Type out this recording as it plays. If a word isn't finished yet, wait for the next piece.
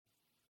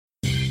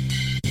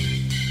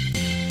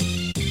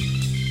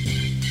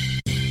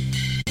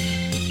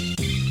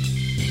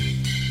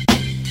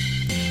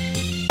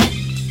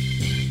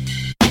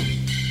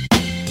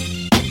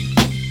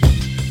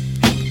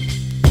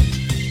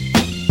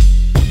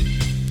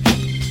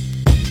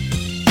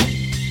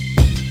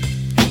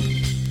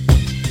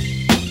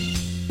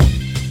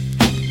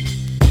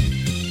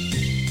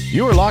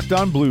You are Locked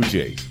On Blue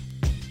Jays,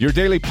 your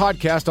daily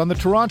podcast on the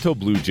Toronto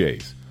Blue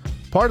Jays,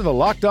 part of the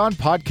Locked On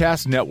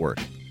Podcast Network,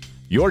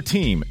 your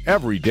team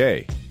every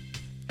day.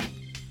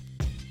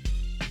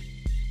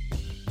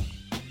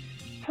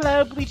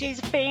 Hello, Blue Jays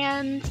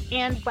fans,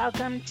 and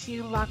welcome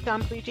to Locked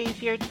On Blue Jays,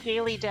 your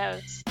daily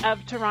dose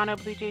of Toronto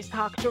Blue Jays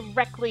talk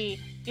directly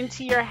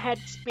into your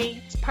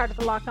headspace, part of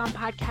the Locked On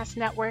Podcast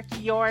Network,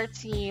 your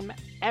team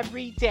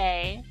every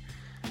day.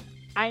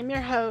 I'm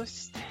your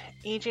host,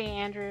 AJ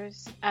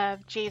Andrews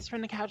of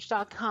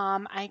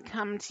JaysFromTheCouch.com. I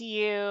come to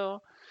you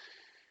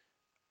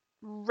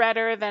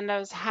redder than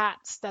those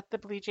hats that the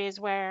Blue Jays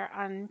wear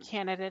on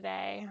Canada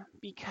Day,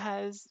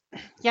 because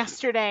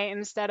yesterday,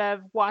 instead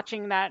of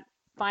watching that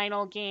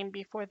final game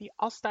before the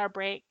All-Star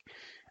break,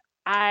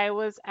 I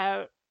was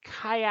out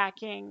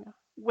kayaking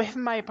with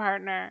my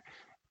partner.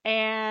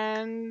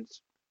 And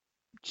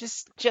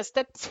just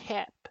a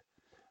tip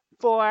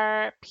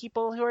for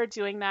people who are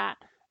doing that,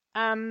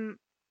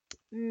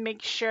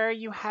 make sure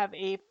you have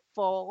a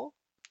full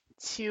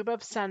tube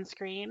of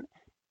sunscreen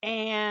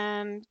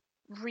and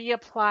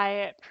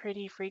reapply it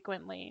pretty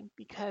frequently,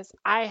 because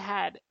I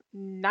had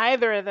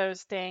neither of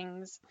those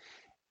things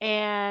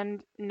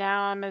and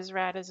now I'm as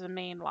red as a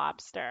Maine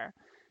lobster,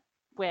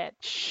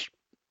 which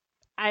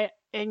I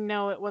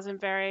know it wasn't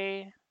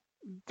very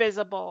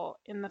visible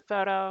in the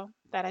photo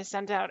that I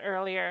sent out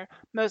earlier,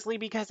 mostly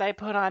because I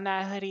put on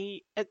that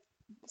hoodie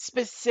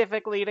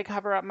specifically to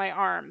cover up my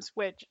arms,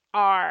 which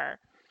are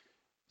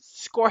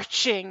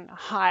scorching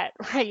hot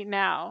right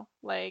now.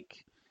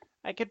 Like,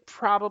 I could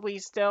probably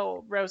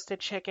still roast a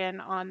chicken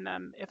on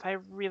them if I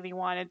really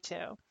wanted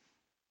to. All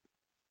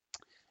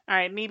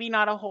right, maybe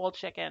not a whole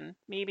chicken,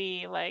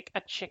 maybe like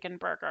a chicken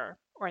burger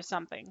or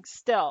something.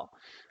 Still.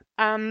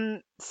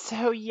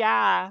 So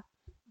yeah,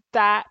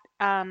 that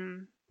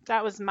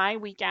was my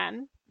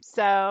weekend.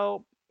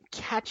 So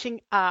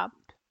catching up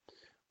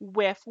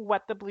with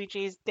what the Blue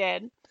Jays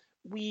did,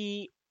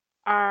 we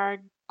are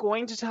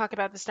going to talk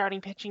about the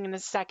starting pitching in the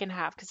second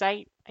half, because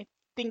I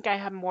think I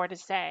have more to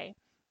say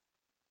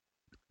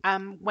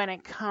when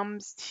it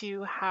comes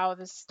to how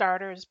the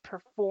starters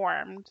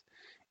performed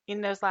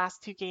in those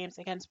last two games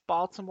against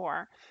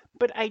Baltimore.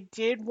 But I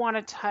did want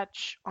to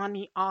touch on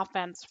the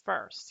offense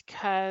first,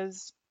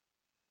 because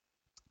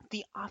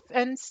the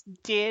offense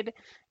did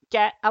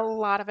get a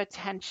lot of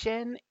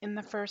attention in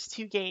the first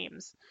two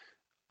games.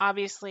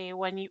 Obviously,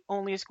 when you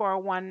only score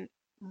one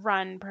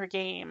run per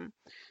game,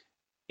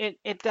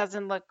 it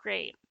doesn't look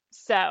great.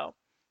 So,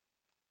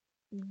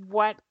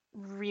 what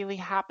really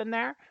happened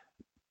there?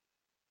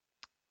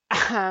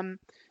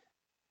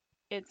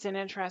 It's an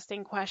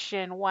interesting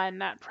question, one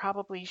that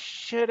probably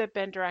should have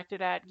been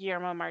directed at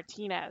Guillermo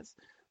Martinez.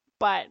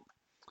 But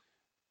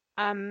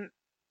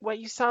what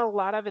you saw a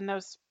lot of in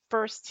those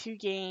first two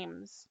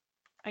games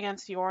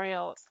against the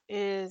Orioles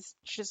is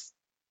just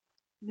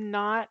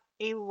not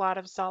a lot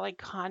of solid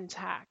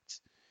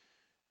contact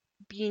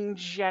being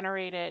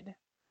generated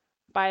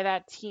by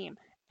that team.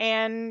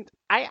 And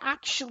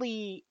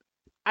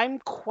I'm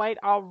quite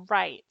all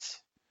right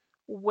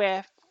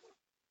with,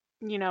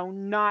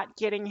 not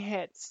getting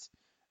hits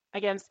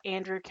against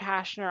Andrew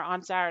Cashner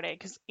on Saturday,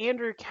 because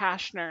Andrew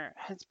Cashner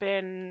has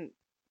been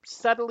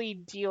subtly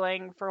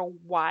dealing for a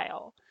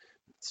while.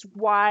 It's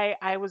why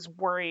I was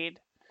worried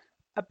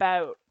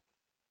about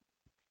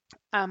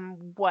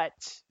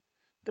what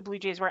the Blue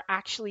Jays were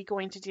actually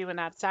going to do in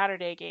that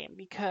Saturday game,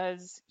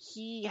 because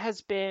he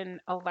has been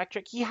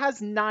electric. He has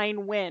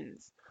 9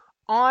 wins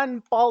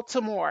on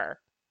Baltimore.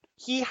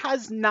 He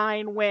has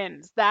 9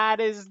 wins. That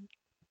is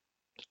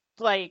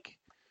like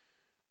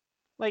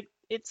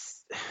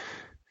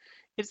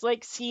it's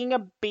like seeing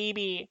a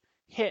baby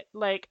hit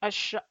like a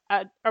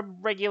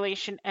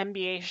regulation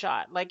NBA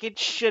shot. Like, it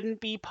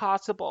shouldn't be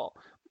possible,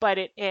 but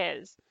it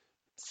is.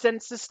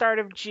 Since the start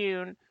of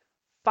June,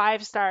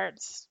 5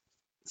 starts,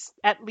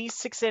 at least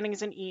 6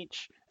 innings in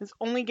each, has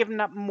only given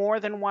up more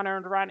than 1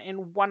 earned run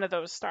in one of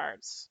those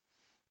starts.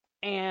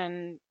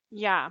 And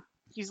yeah,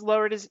 he's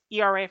lowered his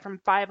ERA from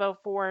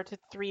 5.04 to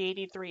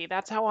 3.83.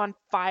 That's how on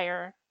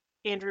fire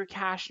Andrew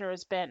Cashner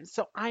has been.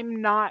 So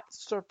I'm not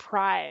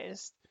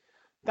surprised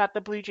that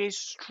the Blue Jays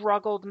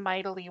struggled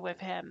mightily with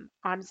him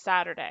on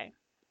Saturday.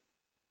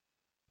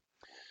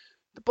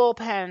 The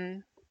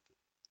bullpen,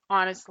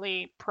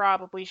 honestly,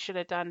 probably should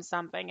have done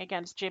something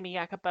against Jimmy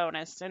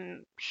Yacobonis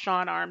and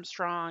Sean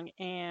Armstrong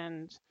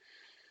and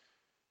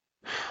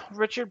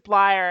Richard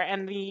Blyer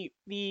and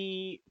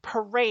the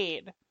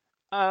parade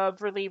of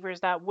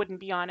relievers that wouldn't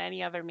be on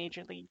any other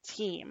major league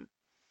team.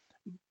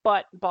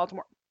 But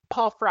Baltimore,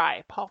 Paul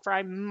Fry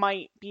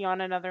might be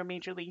on another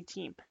major league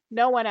team.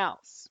 No one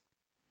else.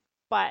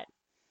 But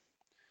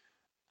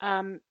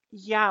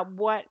yeah,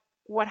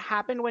 what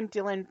happened when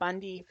Dylan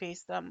Bundy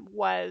faced them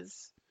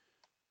was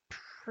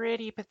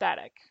pretty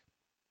pathetic.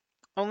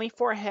 Only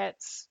 4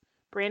 hits.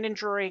 Brandon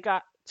Drury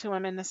got to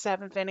him in the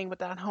 7th inning with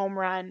that home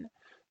run.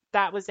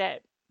 That was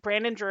it.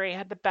 Brandon Drury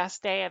had the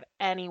best day of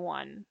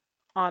anyone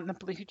on the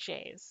Blue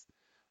Jays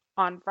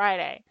on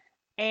Friday.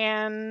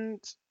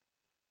 And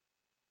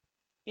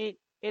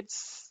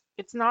it's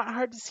it's not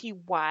hard to see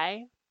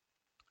why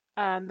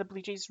the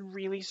Blue Jays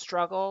really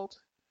struggled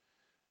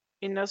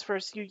in those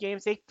first few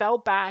games. They fell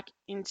back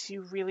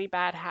into really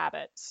bad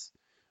habits,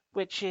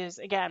 which is,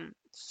 again,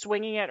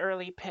 swinging at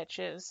early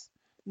pitches,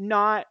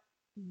 not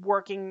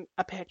working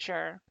a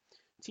pitcher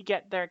to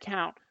get their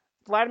count.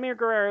 Vladimir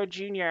Guerrero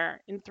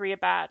Jr. in 3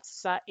 at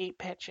bats saw 8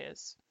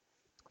 pitches.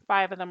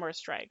 5 of them were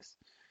strikes.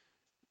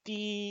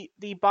 The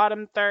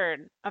bottom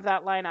third of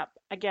that lineup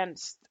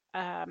against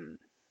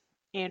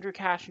Andrew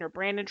Cashner,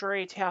 Brandon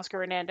Drury, Teoscar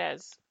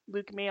Hernandez,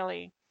 Luke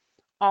Maile,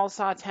 all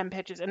saw 10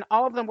 pitches, and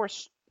all of them were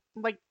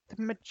like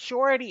the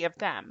majority of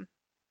them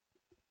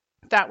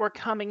that were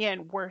coming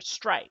in were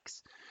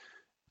strikes.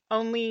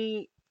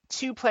 Only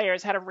 2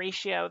 players had a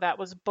ratio that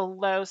was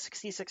below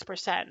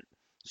 66%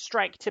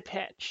 strike to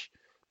pitch.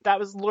 That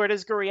was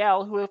Lourdes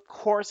Gurriel, who of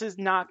course is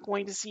not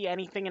going to see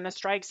anything in the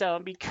strike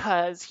zone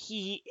because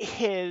he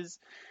is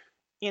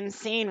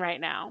insane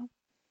right now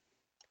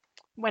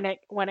when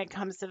it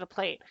comes to the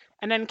plate.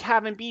 And then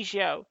Cavan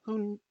Biggio,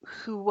 who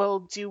will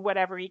do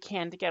whatever he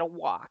can to get a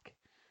walk,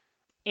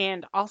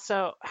 and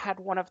also had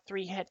 1 of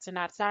 3 hits in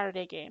that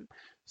Saturday game.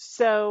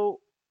 So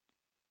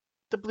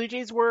the Blue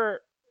Jays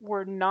were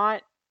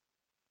not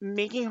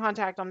making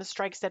contact on the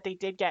strikes that they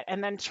did get,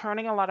 and then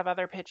turning a lot of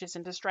other pitches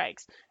into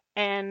strikes.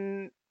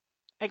 And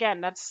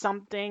again, that's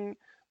something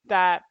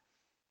that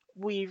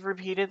we've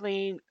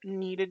repeatedly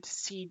needed to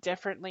see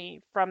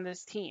differently from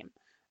this team.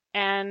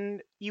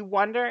 And you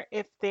wonder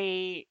if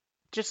they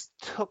just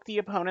took the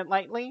opponent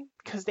lightly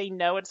because they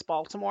know it's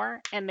Baltimore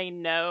and they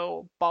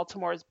know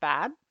Baltimore is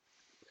bad.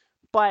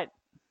 But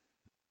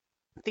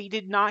they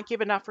did not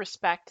give enough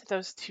respect to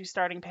those 2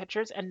 starting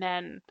pitchers. And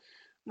then,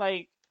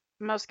 like,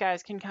 most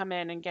guys can come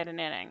in and get an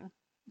inning,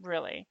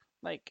 really.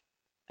 Like,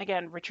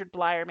 again, Richard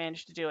Bleier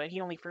managed to do it.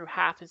 He only threw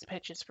half his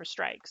pitches for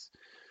strikes.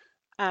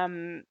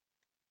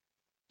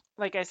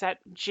 Like I said,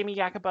 Jimmy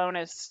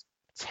Yacobonis,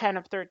 10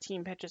 of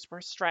 13 pitches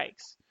were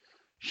strikes.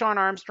 Shawn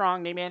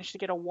Armstrong, they managed to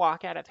get a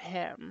walk out of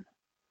him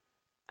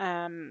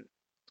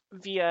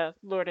via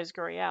Lourdes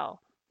Gurriel.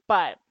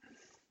 But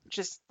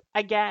just,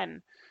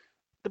 again,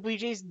 the Blue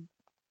Jays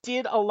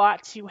did a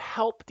lot to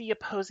help the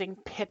opposing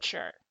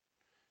pitcher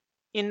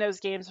in those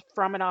games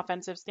from an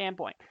offensive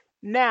standpoint.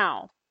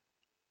 Now,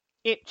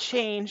 it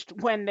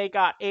changed when they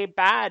got a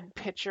bad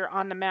pitcher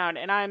on the mound,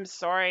 and I'm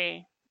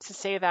sorry to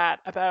say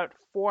that about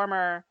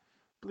former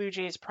Blue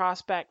Jays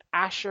prospect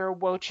Asher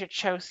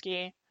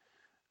Wojciechowski.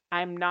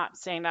 I'm not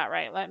saying that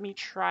right. Let me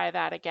try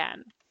that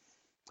again.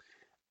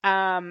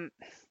 Asher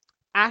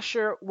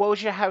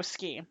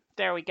Wojciechowski.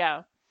 There we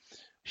go.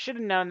 Should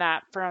have known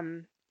that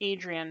from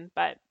Adrian,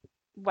 but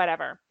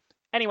whatever.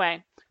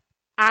 Anyway,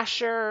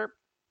 Asher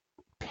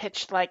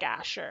pitched like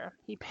Asher.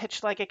 He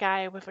pitched like a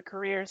guy with a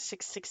career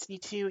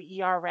 6.62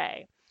 ERA,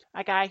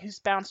 a guy who's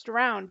bounced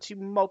around to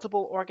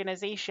multiple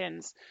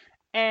organizations,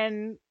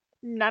 and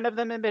none of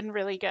them have been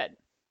really good.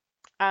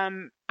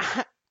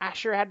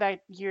 Asher had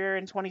that year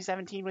in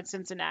 2017 with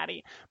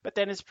Cincinnati, but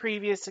then his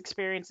previous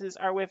experiences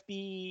are with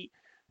the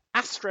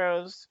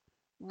Astros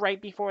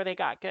right before they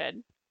got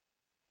good,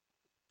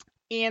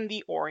 and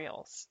the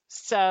Orioles.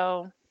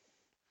 So,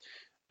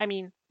 I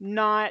mean,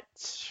 not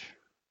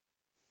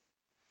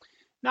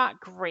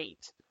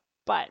great,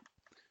 but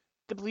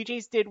the Blue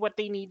Jays did what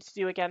they needed to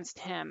do against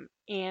him,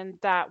 and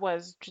that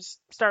was just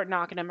start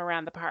knocking him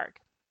around the park.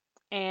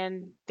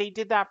 And they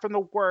did that from the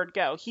word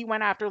go. He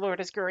went after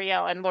Lourdes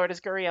Gurriel, and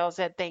Lourdes Gurriel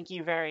said, "Thank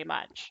you very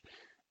much,"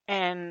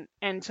 and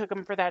took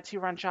him for that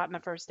 2-run shot in the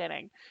first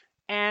inning.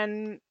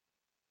 And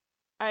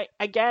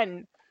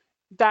again,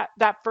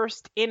 that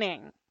first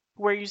inning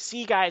where you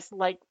see guys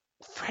like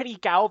Freddie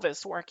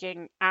Galvis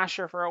working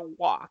Asher for a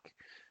walk,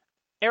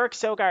 Eric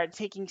Sogard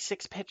taking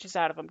 6 pitches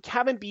out of him,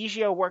 Cavan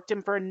Biggio worked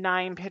him for a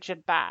 9-pitch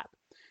at bat.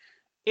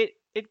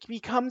 It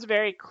becomes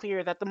very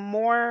clear that the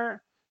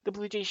more the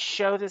Blue Jays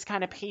show this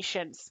kind of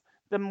patience,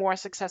 the more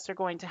success they're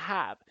going to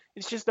have.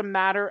 It's just a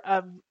matter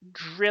of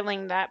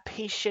drilling that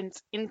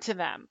patience into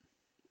them.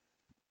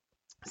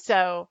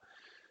 So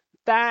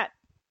that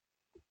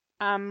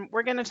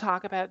we're going to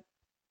talk about,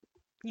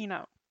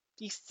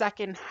 the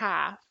second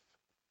half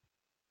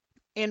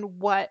and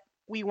what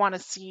we want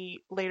to see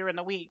later in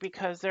the week,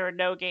 because there are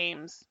no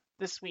games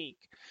this week.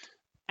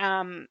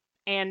 And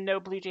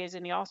no Blue Jays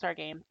in the All-Star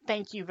game.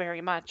 Thank you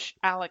very much,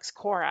 Alex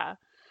Cora.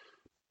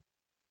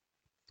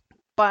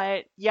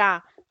 But yeah,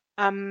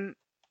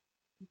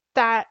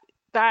 that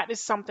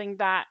is something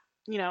that,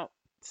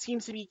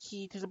 seems to be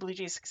key to the Blue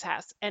Jays'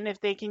 success. And if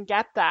they can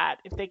get that,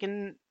 if they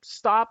can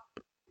stop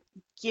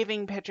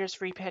giving pitchers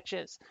free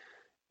pitches,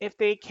 if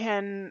they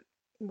can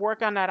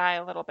work on that eye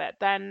a little bit,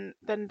 then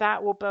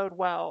that will bode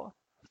well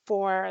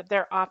for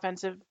their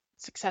offensive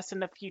success in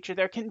the future,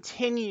 their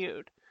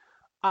continued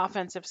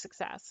offensive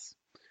success.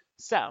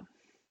 So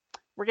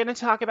we're going to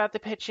talk about the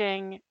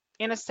pitching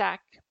in a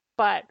sec,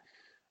 but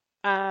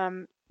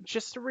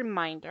just a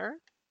reminder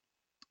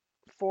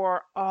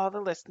for all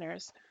the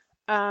listeners,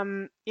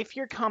 if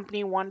your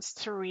company wants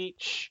to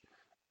reach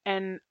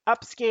an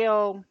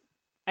upscale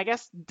I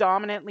guess,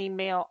 dominantly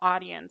male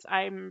audience.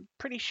 I'm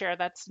pretty sure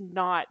that's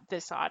not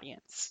this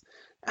audience.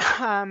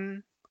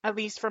 Um, at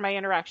least for my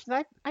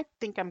interactions, I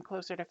think I'm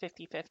closer to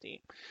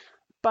 50-50.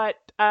 But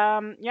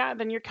yeah,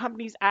 then your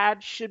company's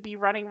ad should be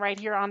running right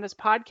here on this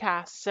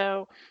podcast.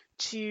 So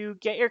to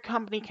get your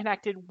company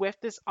connected with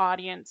this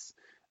audience,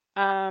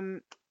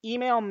 um,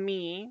 email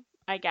me,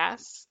 I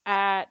guess,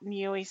 at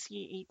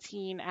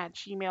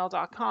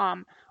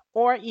neoac18@gmail.com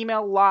or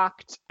email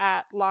locked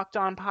at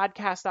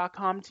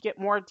lockedonpodcast.com to get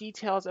more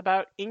details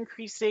about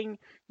increasing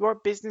your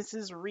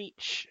business's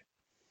reach.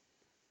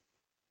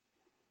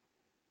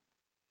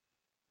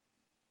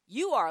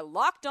 You are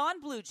Locked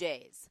On Blue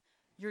Jays,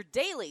 your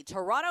daily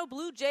Toronto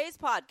Blue Jays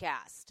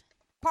podcast.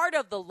 Part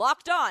of the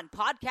Locked On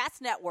Podcast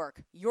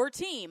Network, your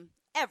team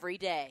every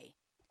day.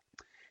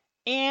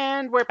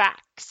 And we're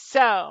back.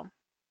 So,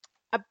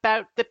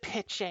 about the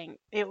pitching,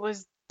 it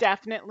was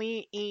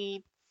definitely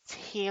a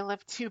tale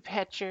of two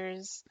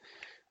pitchers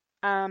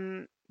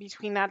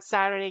between that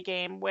Saturday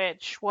game,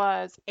 which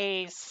was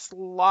a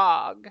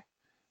slog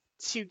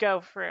to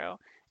go through,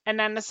 and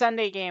then the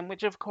Sunday game,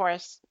 which of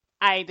course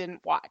I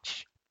didn't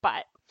watch.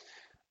 But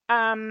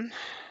um,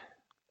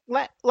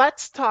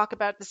 let's talk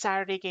about the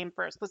Saturday game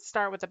first. Let's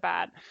start with the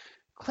bad.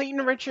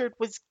 Clayton Richard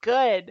was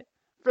good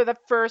for the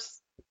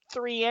first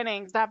 3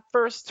 innings. That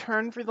first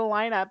turn through the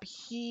lineup,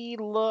 he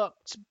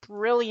looked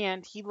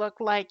brilliant. He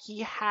looked like he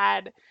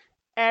had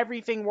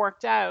everything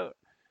worked out.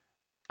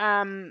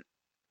 Um,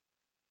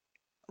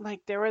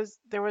 like there was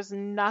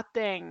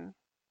nothing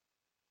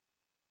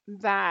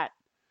that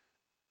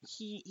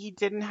he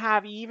didn't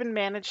have. He even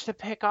managed to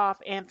pick off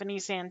Anthony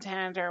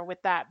Santander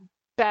with that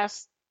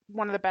best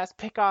one of the best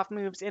pickoff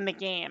moves in the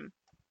game.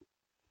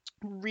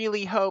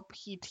 Really hope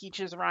he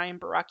teaches Ryan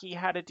Borucki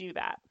how to do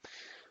that.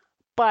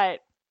 But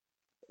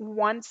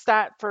once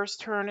that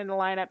first turn in the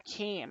lineup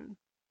came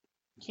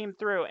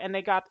through and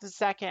they got the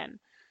second,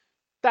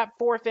 that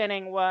fourth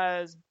inning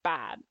was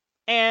bad.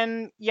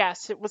 And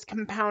yes, it was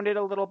compounded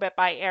a little bit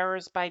by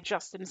errors by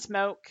Justin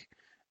Smoak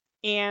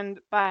and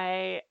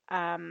by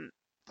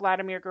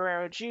Vladimir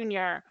Guerrero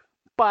Jr.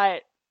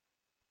 But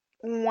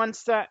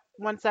once that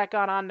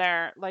got on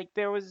there, like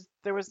there was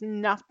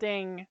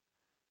nothing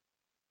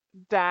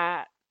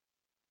that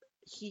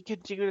he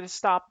could do to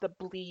stop the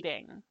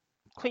bleeding.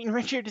 Clayton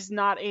Richard is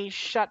not a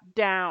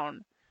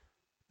shutdown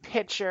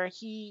pitcher.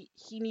 He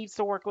needs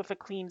to work with a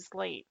clean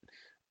slate.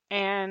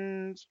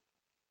 And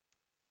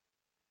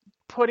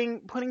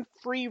putting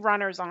free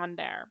runners on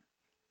there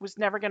was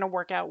never going to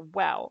work out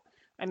well.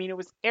 I mean, it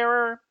was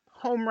error,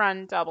 home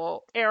run,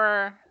 double,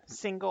 error,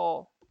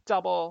 single,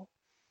 double,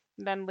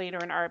 then later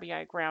an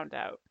RBI ground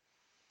out.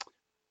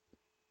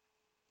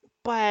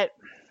 But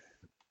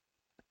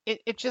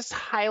it just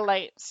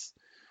highlights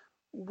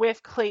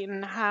with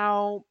Clayton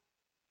how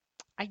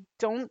I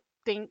don't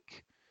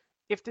think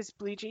if this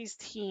Blue Jays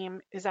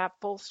team is at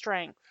full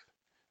strength,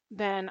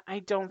 then I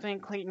don't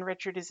think Clayton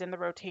Richard is in the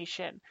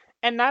rotation.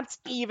 And that's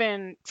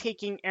even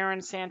taking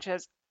Aaron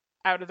Sanchez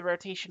out of the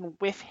rotation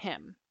with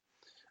him.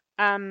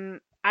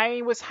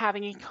 I was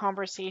having a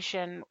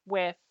conversation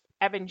with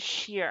Evan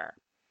Shear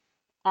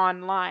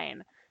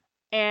online,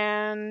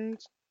 and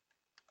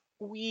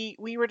we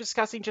were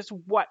discussing just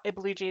what a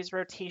Blue Jays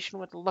rotation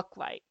would look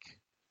like.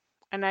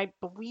 And I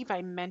believe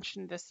I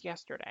mentioned this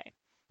yesterday,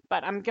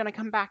 but I'm going to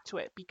come back to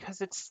it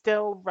because it's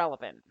still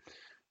relevant.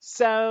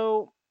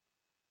 So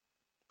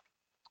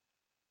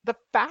the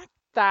fact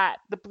that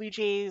the Blue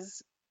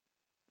Jays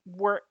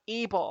were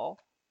able,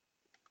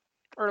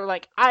 or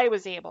like I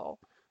was able,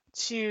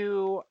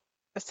 to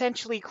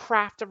essentially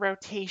craft a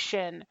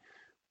rotation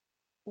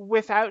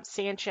without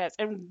Sanchez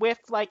and with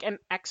like an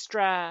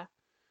extra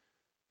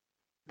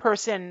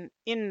person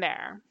in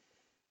there,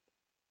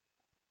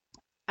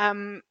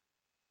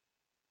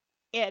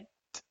 it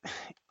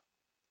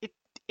it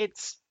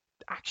it's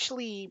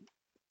actually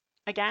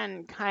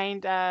again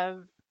kind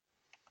of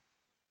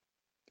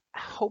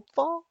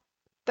hopeful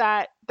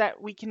that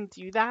we can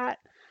do that.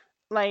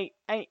 Like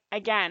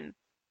again,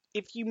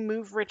 if you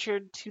move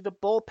Richard to the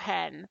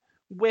bullpen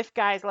with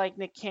guys like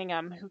Nick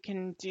Kingham who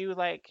can do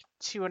like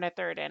 2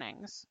 1/3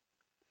 innings,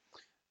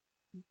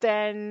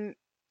 then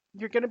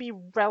you're going to be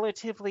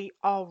relatively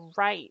all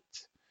right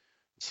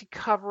to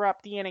cover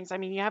up the innings. I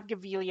mean, you have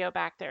Gaviglio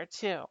back there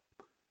too.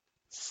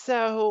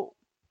 So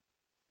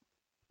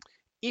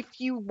if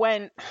you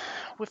went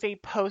with a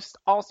post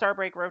All-Star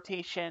break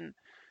rotation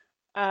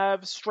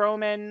of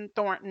Stroman,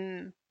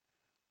 Thornton,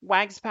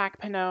 Wagspack,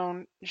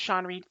 Pannone,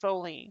 Sean Reed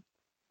Foley,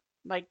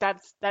 like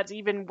that's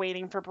even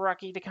waiting for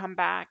Borucki to come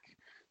back.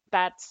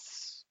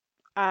 That's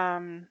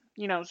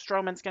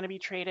Stroman's going to be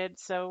traded,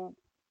 so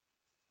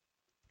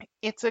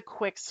it's a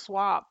quick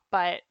swap,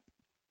 but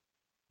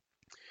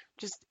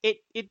just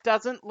it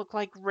doesn't look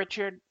like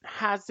Richard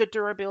has the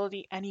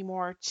durability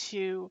anymore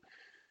to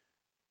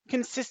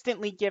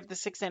consistently give the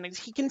 6 innings.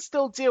 He can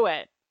still do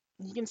it.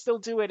 He can still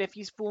do it if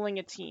he's fooling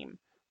a team,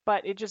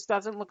 but it just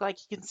doesn't look like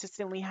he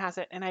consistently has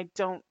it, and I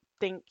don't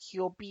think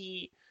he'll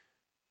be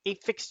a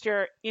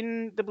fixture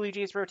in the Blue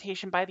Jays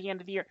rotation by the end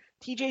of the year.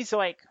 TJ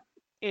Zeuch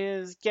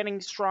is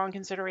getting strong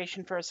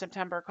consideration for a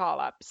September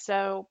call-up.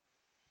 So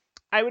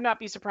I would not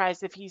be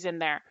surprised if he's in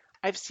there.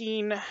 I've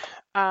seen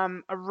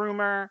a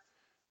rumor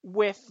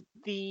with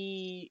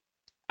the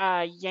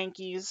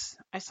Yankees.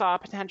 I saw a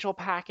potential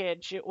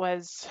package. It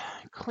was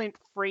Clint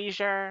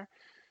Frazier,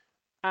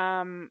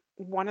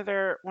 one of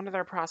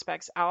their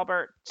prospects,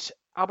 Albert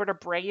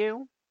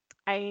Abreu,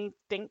 I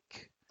think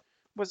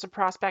was a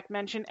prospect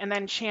mentioned, and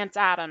then Chance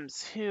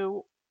Adams,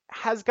 who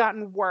has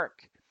gotten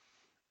work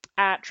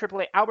at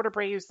AAA. Albert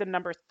Abreu is the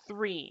number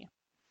 3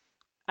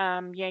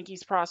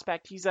 Yankees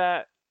prospect. He's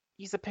a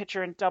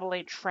pitcher in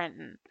AA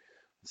Trenton.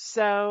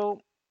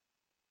 So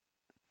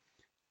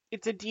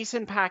it's a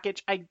decent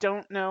package. I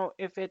don't know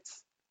if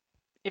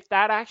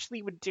that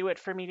actually would do it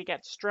for me to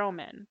get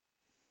Stroman.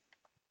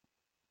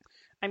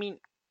 I mean,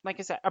 like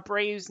I said,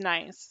 Abreu's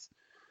nice.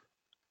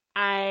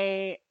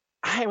 I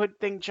would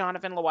think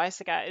Jonathan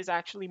Loaisiga is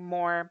actually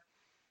more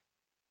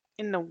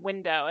in the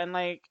window,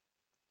 and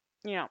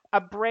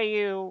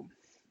Abreu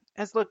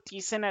has looked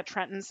decent at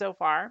Trenton so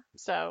far,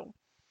 so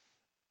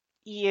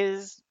he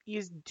is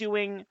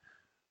doing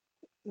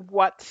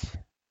what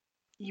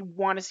you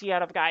want to see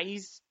out of a guy.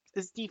 His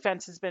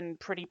defense has been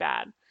pretty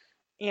bad,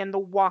 and the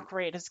walk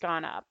rate has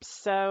gone up,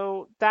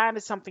 so that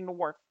is something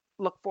to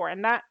look for,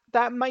 and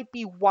that might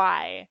be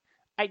why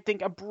I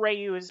think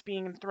Abreu is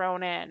being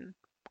thrown in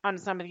on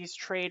some of these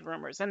trade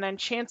rumors. And then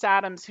Chance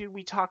Adams, who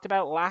we talked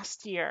about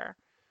last year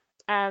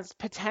as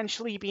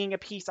potentially being a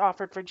piece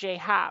offered for J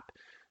Happ,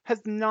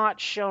 has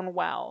not shown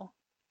well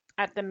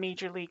at the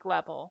major league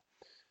level.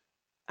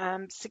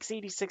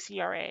 6.86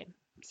 ERA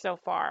so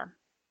far,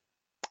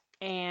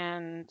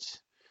 and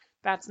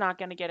that's not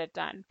going to get it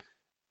done.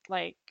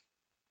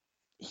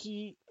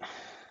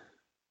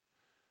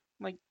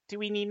 Do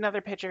we need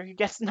another pitcher who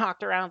gets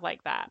knocked around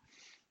like that?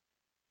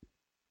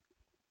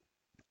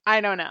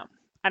 I don't know.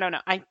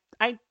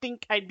 I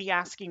think I'd be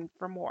asking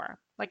for more.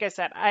 Like I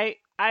said, I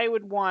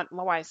would want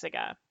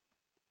Loaisiga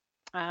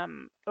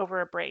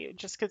over Abreu,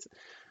 just because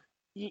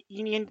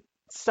you need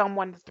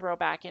someone to throw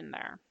back in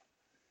there.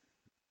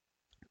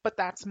 But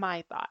that's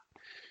my thought.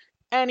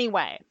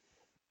 Anyway,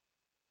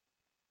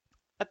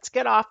 let's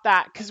get off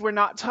that, because we're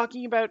not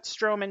talking about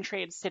Stroman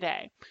trades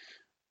today.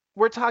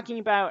 We're talking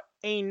about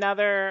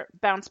another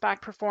bounce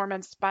back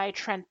performance by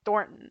Trent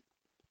Thornton,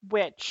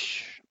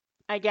 which,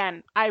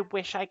 again, I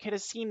wish I could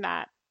have seen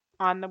that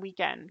on the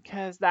weekend,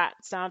 because that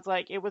sounds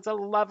like it was a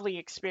lovely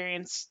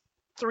experience.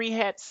 3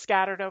 hits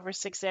scattered over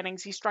 6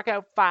 innings. He struck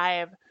out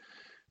 5.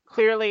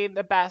 Clearly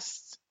the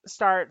best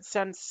start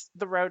since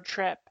the road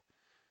trip.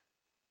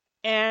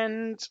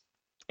 And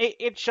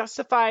it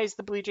justifies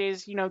the Blue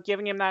Jays,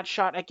 giving him that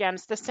shot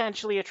against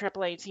essentially a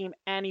AAA team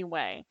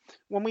anyway.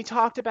 When we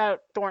talked about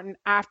Thornton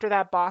after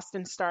that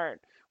Boston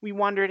start, we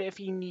wondered if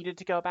he needed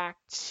to go back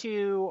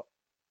to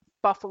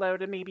Buffalo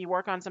to maybe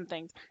work on some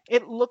things.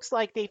 It looks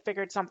like they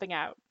figured something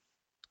out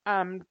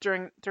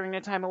during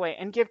the time away.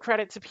 And give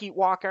credit to Pete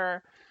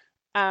Walker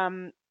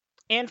and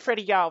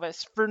Freddie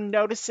Galvis for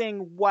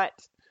noticing what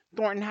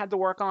Thornton had to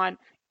work on.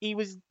 He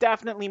was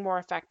definitely more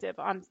effective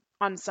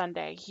on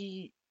Sunday.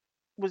 He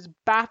was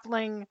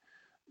baffling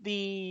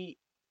the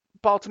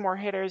Baltimore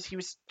hitters. He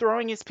was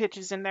throwing his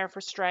pitches in there for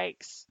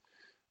strikes.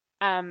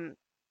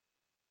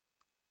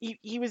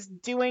 He was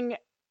doing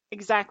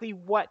exactly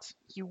what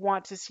you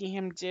want to see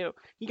him do.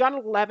 He got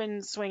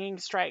 11 swinging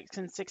strikes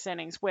in 6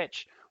 innings,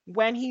 which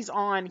when he's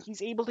on,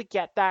 he's able to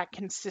get that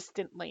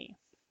consistently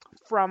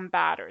from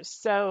batters.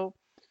 So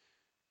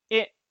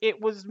it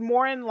was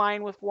more in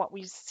line with what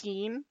we've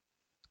seen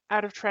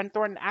out of Trent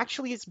Thornton.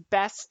 Actually, his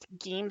best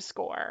game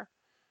score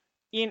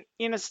in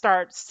a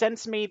start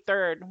since May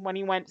 3rd, when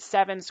he went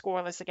 7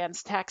 scoreless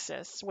against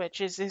Texas, which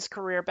is his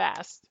career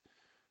best.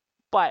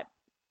 But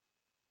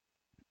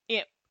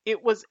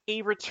it was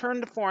a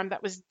return to form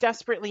that was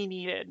desperately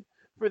needed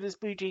for this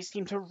Blue Jays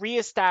team to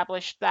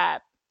reestablish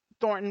that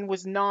Thornton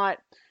was not,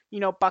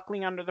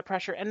 buckling under the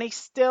pressure. And they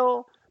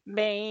still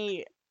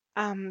may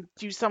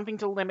do something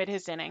to limit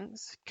his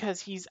innings, because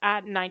he's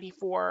at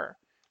 94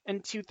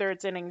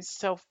 2/3 innings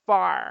so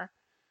far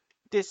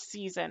this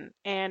season.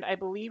 And I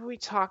believe we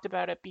talked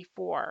about it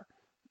before,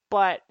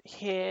 but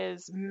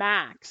his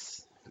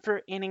max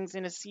for innings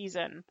in a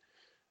season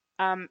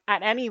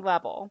at any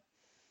level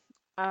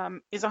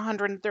is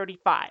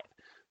 135.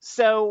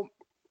 So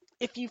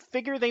if you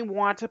figure they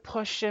want to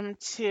push him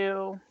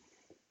to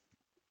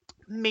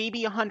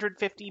maybe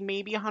 150,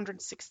 maybe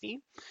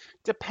 160,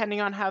 depending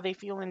on how they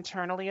feel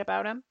internally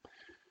about him,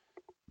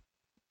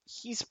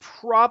 he's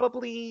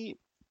probably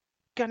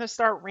going to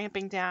start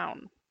ramping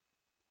down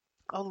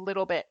a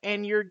little bit,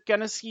 and you're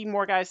going to see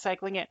more guys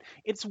cycling in.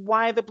 It's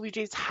why the Blue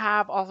Jays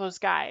have all those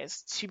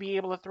guys to be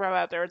able to throw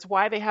out there. It's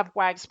why they have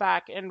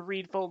Wagsback and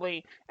Reed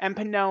Foley and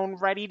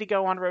Pannone ready to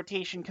go on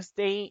rotation, because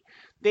they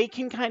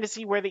can kind of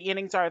see where the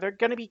innings are. They're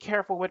going to be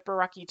careful with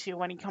Borucki too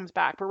when he comes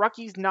back.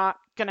 Borucki's not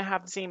going to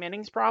have the same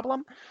innings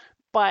problem,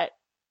 but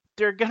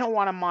they're going to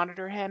want to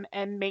monitor him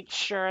and make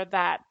sure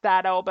that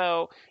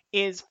elbow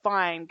is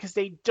fine, because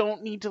they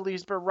don't need to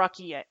lose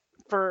Borucki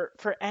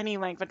for any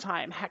length of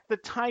time. Heck, the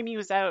time he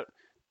was out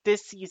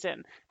this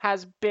season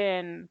has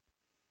been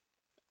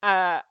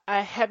a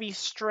heavy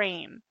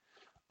strain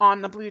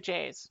on the Blue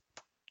Jays.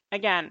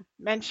 Again,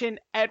 mention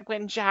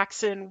Edwin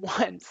Jackson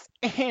once,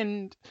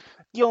 and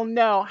you'll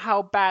know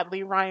how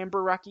badly Ryan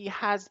Borucki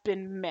has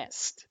been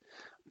missed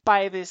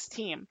by this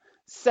team.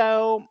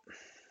 So,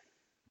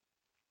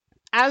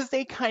 as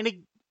they kind of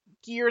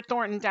gear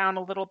Thornton down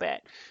a little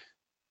bit,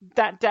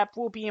 that depth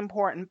will be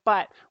important.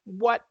 But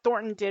what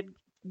Thornton did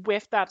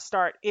with that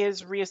start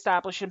is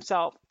reestablish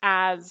himself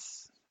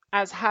as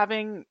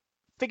having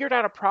figured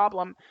out a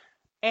problem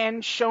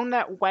and shown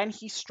that when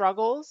he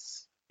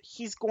struggles,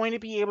 he's going to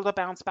be able to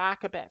bounce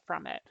back a bit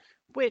from it,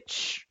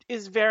 which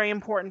is very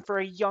important for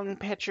a young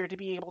pitcher to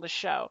be able to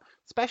show,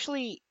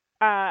 especially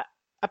a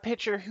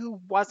pitcher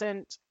who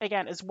wasn't,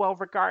 again, as well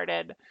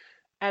regarded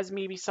as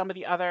maybe some of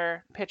the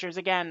other pitchers.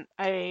 Again,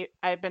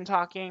 I've been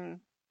talking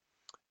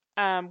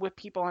with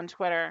people on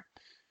Twitter.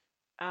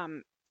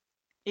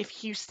 If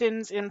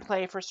Houston's in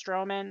play for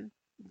Stroman,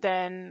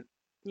 then,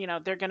 you know,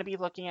 they're going to be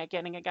looking at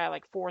getting a guy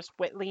like Forrest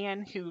Whitley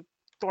in, who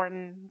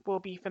Thornton will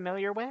be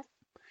familiar with.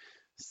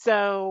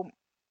 So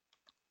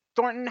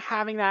Thornton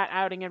having that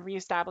outing and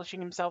reestablishing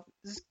himself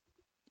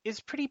is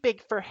pretty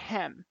big for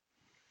him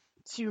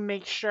to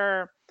make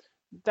sure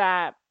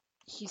that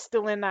he's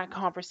still in that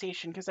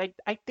conversation, because I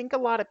think a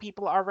lot of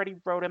people already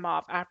wrote him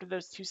off after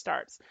those 2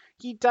 starts.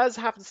 He does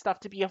have the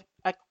stuff to be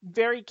a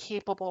very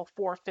capable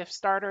 4th-5th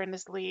starter in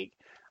this league.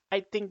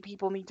 I think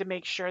people need to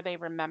make sure they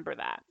remember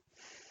that.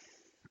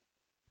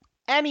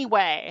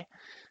 Anyway,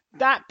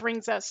 that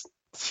brings us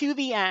to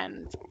the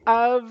end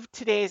of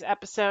today's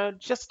episode.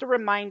 Just a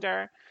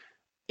reminder,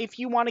 if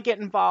you want to get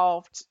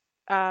involved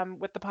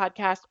with the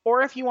podcast,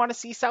 or if you want to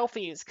see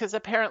selfies, because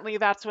apparently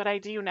that's what I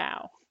do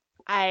now.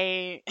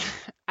 I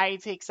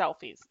take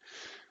selfies.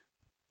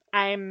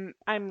 I'm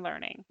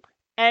learning.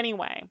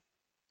 Anyway,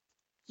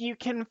 you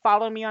can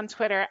follow me on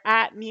Twitter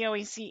at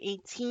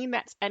NeoAC18.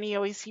 That's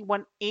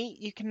NeoAC18.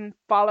 You can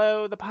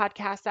follow the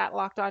podcast at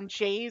Locked On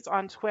Jays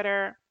on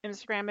Twitter,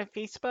 Instagram, and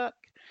Facebook.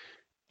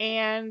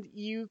 And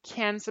you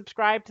can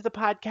subscribe to the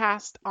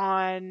podcast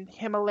on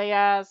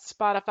Himalaya,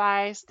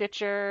 Spotify,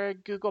 Stitcher,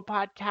 Google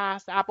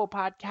Podcasts, Apple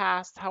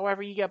Podcasts,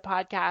 however you get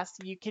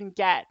podcasts, you can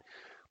get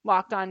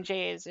Locked On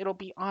Jays. It'll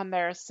be on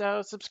there.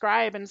 So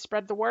subscribe and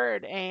spread the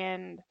word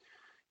and,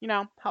 you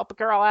know, help a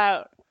girl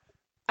out.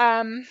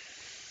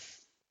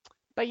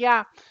 But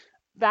yeah,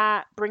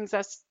 that brings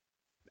us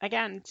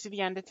again to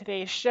the end of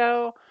today's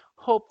show.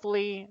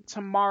 Hopefully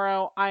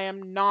tomorrow I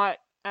am not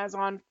as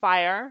on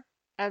fire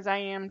as I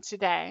am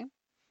today.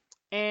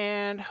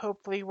 And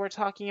hopefully we're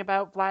talking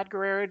about Vlad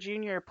Guerrero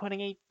Jr.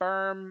 putting a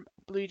firm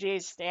Blue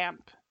Jays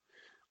stamp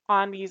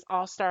on these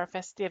All-Star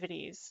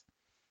festivities.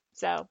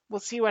 So we'll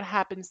see what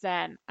happens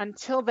then.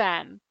 Until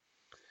then,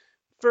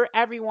 for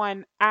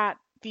everyone at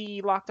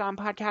the Locked On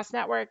Podcast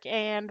Network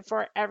and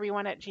for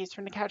everyone at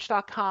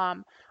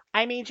jaysfromthecouch.com,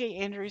 I'm AJ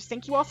Andrews.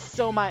 Thank you all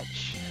so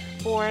much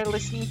for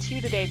listening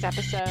to today's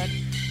episode.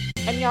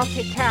 And y'all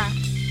take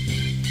care.